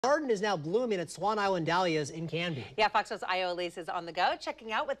Garden is now blooming at Swan Island Dahlias in Canby. Yeah, Fox News' Io Elise is on the go,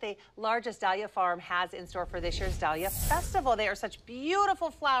 checking out what the largest dahlia farm has in store for this year's Dahlia Festival. They are such beautiful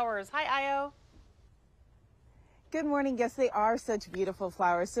flowers. Hi, Io. Good morning. Yes, they are such beautiful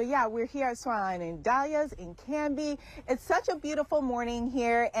flowers. So yeah, we're here at Swan Island Dahlias in Canby. It's such a beautiful morning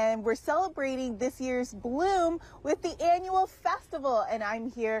here, and we're celebrating this year's bloom with the annual festival. And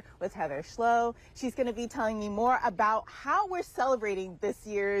I'm here with Heather Schlow. She's going to be telling me more about how we're celebrating this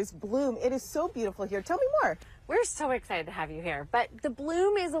year's bloom. It is so beautiful here. Tell me more. We're so excited to have you here, but the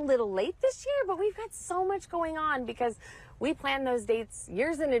bloom is a little late this year, but we've got so much going on because we plan those dates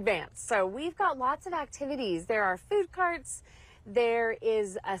years in advance. So we've got lots of activities. There are food carts, there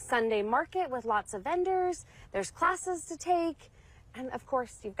is a Sunday market with lots of vendors, there's classes to take, and of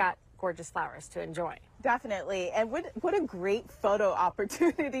course you've got gorgeous flowers to enjoy. Definitely. And what a great photo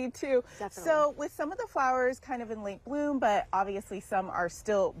opportunity too. Definitely. So with some of the flowers kind of in late bloom, but obviously some are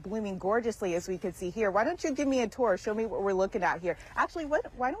still blooming gorgeously, as we can see here. Why don't you give me a tour? Show me what we're looking at here. Actually,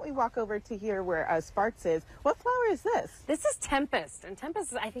 why don't we walk over to here where Sparks is. What flower is this? This is Tempest, and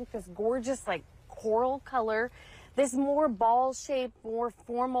Tempest is, I think, this gorgeous like coral color. This more ball shaped, more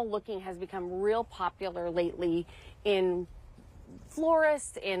formal looking has become real popular lately in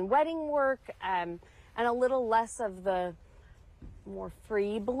florists, in wedding work, and a little less of the more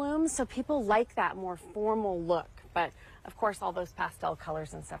free blooms. So people like that more formal look. But of course, all those pastel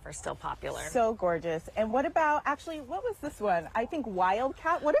colors and stuff are still popular. So gorgeous. And what about, actually, what was this one? I think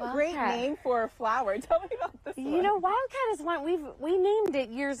Wildcat. What a great name for a flower. Tell me about this one. You know, Wildcat is one, we named it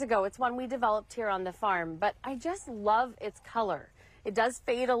years ago. It's one we developed here on the farm, but I just love its color. It does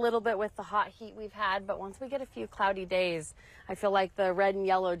fade a little bit with the hot heat we've had, but once we get a few cloudy days, I feel like the red and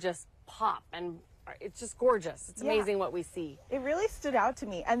yellow just pop, and it's just gorgeous. It's amazing what we see. It really stood out to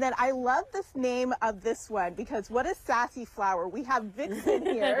me. And then I love this name of this one because what a sassy flower. We have Vixen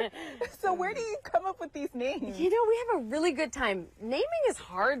here. So where do you come up with these names? You know, we have a really good time. Naming is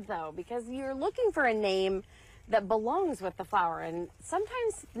hard though, because you're looking for a name that belongs with the flower, and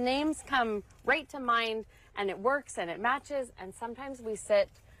sometimes names come right to mind and it works and it matches, and sometimes we sit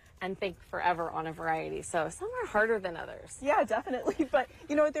and think forever on a variety. So some are harder than others. Yeah, definitely. But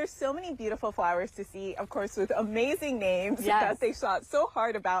you know, there's so many beautiful flowers to see, of course, with amazing names that they thought so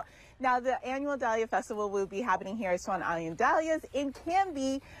hard about. Now, the annual Dahlia Festival will be happening here at Swan Island Dahlias in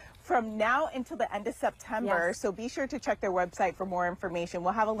Canby from now until the end of September. So be sure to check their website for more information.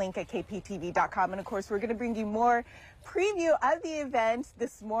 We'll have a link at kptv.com. And of course, we're going to bring you more preview of the event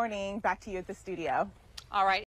this morning. Back to you at the studio. All right.